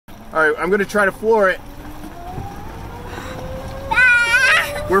Alright, I'm gonna try to floor it.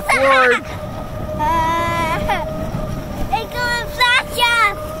 We're floored! It's going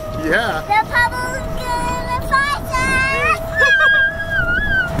faster! Yeah. The bubble's going faster!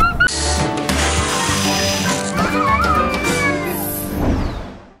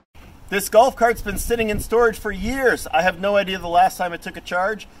 This golf cart's been sitting in storage for years. I have no idea the last time it took a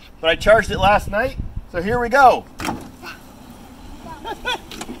charge, but I charged it last night, so here we go.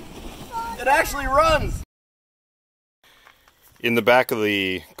 It actually runs! In the back of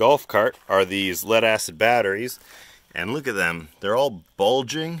the golf cart are these lead acid batteries, and look at them. They're all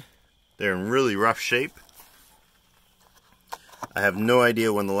bulging. They're in really rough shape. I have no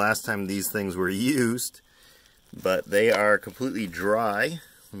idea when the last time these things were used, but they are completely dry.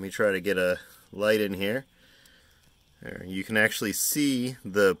 Let me try to get a light in here. There, you can actually see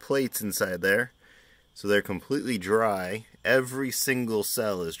the plates inside there. So they're completely dry. Every single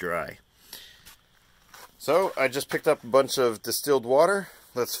cell is dry. So I just picked up a bunch of distilled water.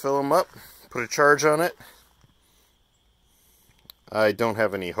 Let's fill them up, put a charge on it. I don't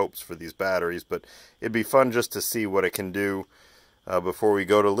have any hopes for these batteries, but it'd be fun just to see what it can do before we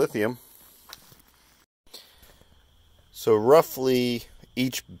go to lithium. So roughly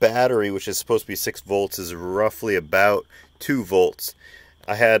each battery, which is supposed to be 6 volts, is roughly about 2 volts.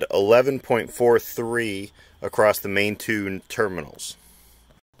 I had 11.43 across the main 2 terminals.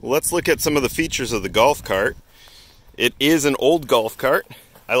 Let's look at some of the features of the golf cart. It is an old golf cart.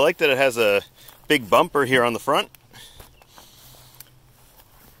 I like that it has a big bumper here on the front.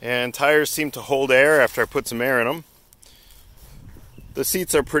 And tires seem to hold air after I put some air in them. The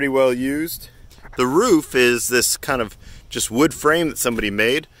seats are pretty well used. The roof is this kind of just wood frame that somebody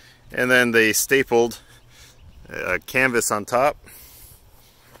made, and then they stapled a canvas on top.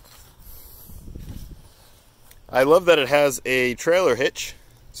 I love that it has a trailer hitch,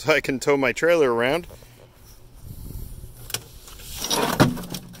 so I can tow my trailer around.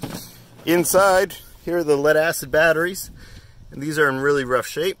 Inside, here are the lead acid batteries, and these are in really rough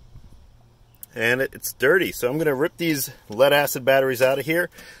shape, and it's dirty. So I'm going to rip these lead acid batteries out of here.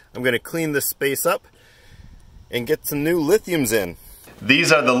 I'm going to clean this space up and get some new lithiums in.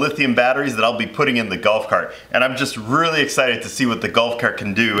 These are the lithium batteries that I'll be putting in the golf cart, and I'm just really excited to see what the golf cart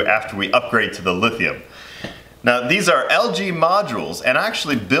can do after we upgrade to the lithium. Now these are LG modules, and I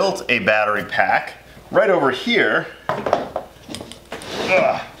actually built a battery pack right over here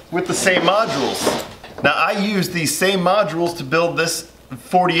with the same modules. Now I used these same modules to build this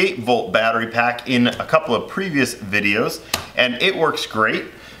 48 volt battery pack in a couple of previous videos, and it works great.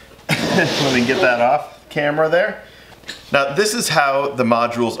 Let me get that off camera there. Now this is how the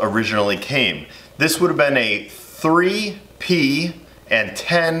modules originally came. This would have been a 3P and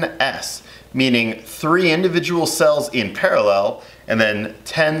 10S, meaning 3 individual cells in parallel and then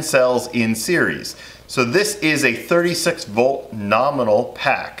 10 cells in series. So this is a 36 volt nominal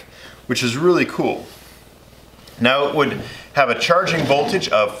pack, which is really cool. Now it would have a charging voltage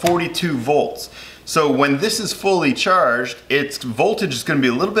of 42 volts. So when this is fully charged, its voltage is going to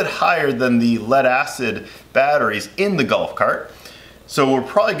be a little bit higher than the lead acid batteries in the golf cart. So we're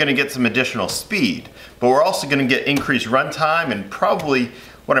probably going to get some additional speed, but we're also going to get increased runtime, and probably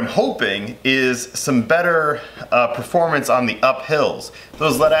what I'm hoping is some better performance on the uphills.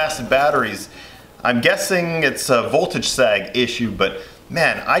 Those lead acid batteries, I'm guessing it's a voltage sag issue, but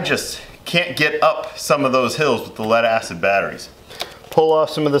man, I just can't get up some of those hills with the lead acid batteries. Pull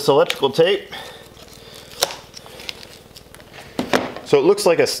off some of this electrical tape. So it looks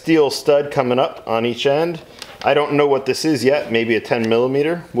like a steel stud coming up on each end. I don't know what this is yet, maybe a 10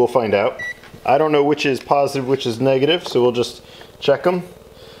 millimeter. We'll find out. I don't know which is positive, which is negative, so we'll just check them.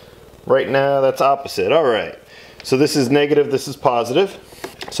 Right now, that's opposite. All right. So this is negative, this is positive.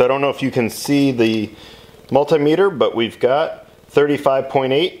 So I don't know if you can see the multimeter, but we've got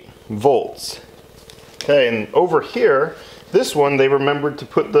 35.8 volts. Okay, and over here, this one, they remembered to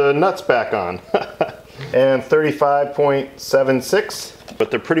put the nuts back on. And 35.76, but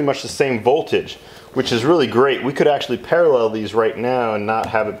they're pretty much the same voltage, which is really great. We could actually parallel these right now and not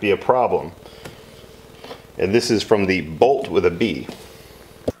have it be a problem. And this is from the Bolt with a B.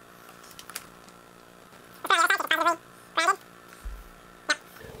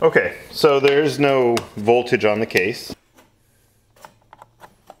 Okay, so there's no voltage on the case.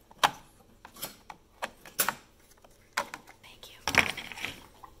 Thank you.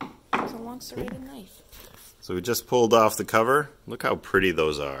 It's a long serrated knife. So we just pulled off the cover. Look how pretty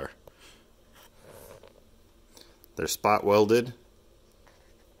those are. They're spot welded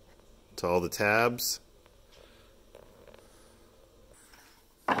to all the tabs.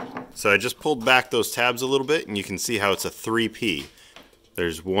 So I just pulled back those tabs a little bit, and you can see how it's a 3P.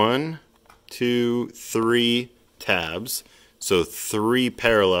 There's 1, 2, 3 tabs, so 3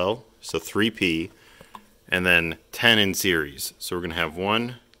 parallel, so 3P, and then 10 in series. So we're going to have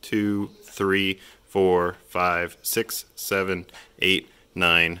 1, 2, 3, 4, 5, 6, 7, 8,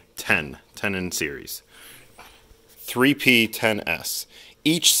 9, 10. 10 in series. 3P10S.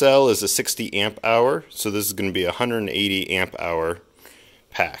 Each cell is a 60 amp hour, so this is going to be a 180 amp hour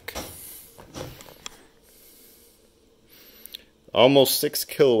pack. Almost 6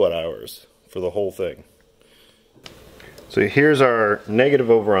 kilowatt hours for the whole thing. So here's our negative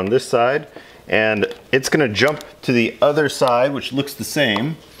over on this side, and it's going to jump to the other side, which looks the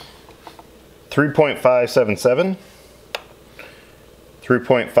same. 3.577,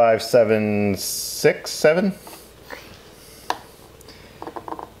 3.5767,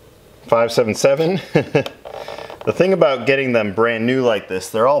 577. The thing about getting them brand new like this,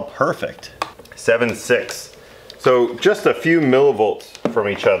 they're all perfect. 7.6. So just a few millivolts from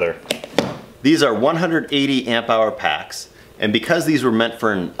each other. These are 180 amp hour packs, and because these were meant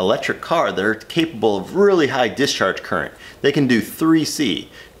for an electric car, they're capable of really high discharge current. They can do 3C.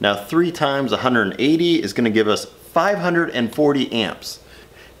 Now 3 times 180 is going to give us 540 amps.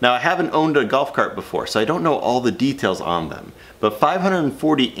 Now I haven't owned a golf cart before, so I don't know all the details on them, but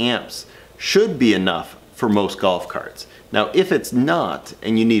 540 amps should be enough for most golf carts. Now if it's not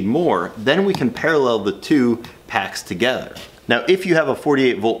and you need more, then we can parallel the 2 packs together. Now if you have a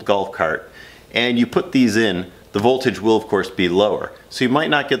 48 volt golf cart and you put these in, the voltage will of course be lower, so you might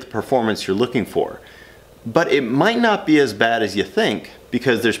not get the performance you're looking for. But it might not be as bad as you think,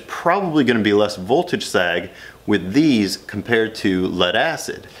 because there's probably going to be less voltage sag with these compared to lead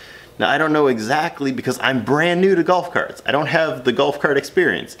acid. Now I don't know exactly, because I'm brand new to golf carts. I don't have the golf cart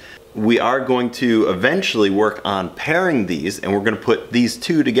experience. We are going to eventually work on pairing these, and we're going to put these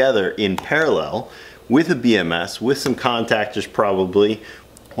 2 together in parallel with a BMS, with some contactors probably.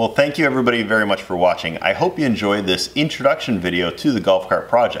 Well, thank you everybody very much for watching. I hope you enjoyed this introduction video to the golf cart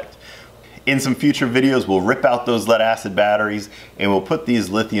project. In some future videos, we'll rip out those lead acid batteries and we'll put these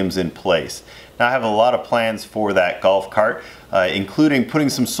lithiums in place. Now I have a lot of plans for that golf cart, including putting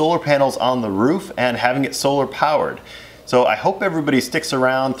some solar panels on the roof and having it solar powered. So I hope everybody sticks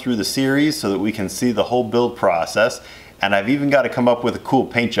around through the series so that we can see the whole build process, and I've even got to come up with a cool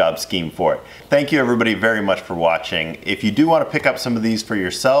paint job scheme for it. Thank you everybody very much for watching. If you do want to pick up some of these for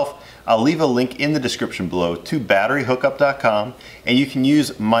yourself, I'll leave a link in the description below to batteryhookup.com, and you can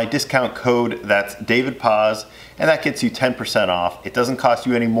use my discount code, that's DavidPaz, and that gets you 10% off. It doesn't cost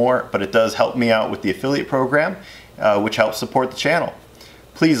you any more, but it does help me out with the affiliate program, which helps support the channel.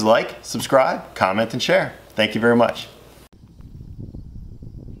 Please like, subscribe, comment, and share. Thank you very much.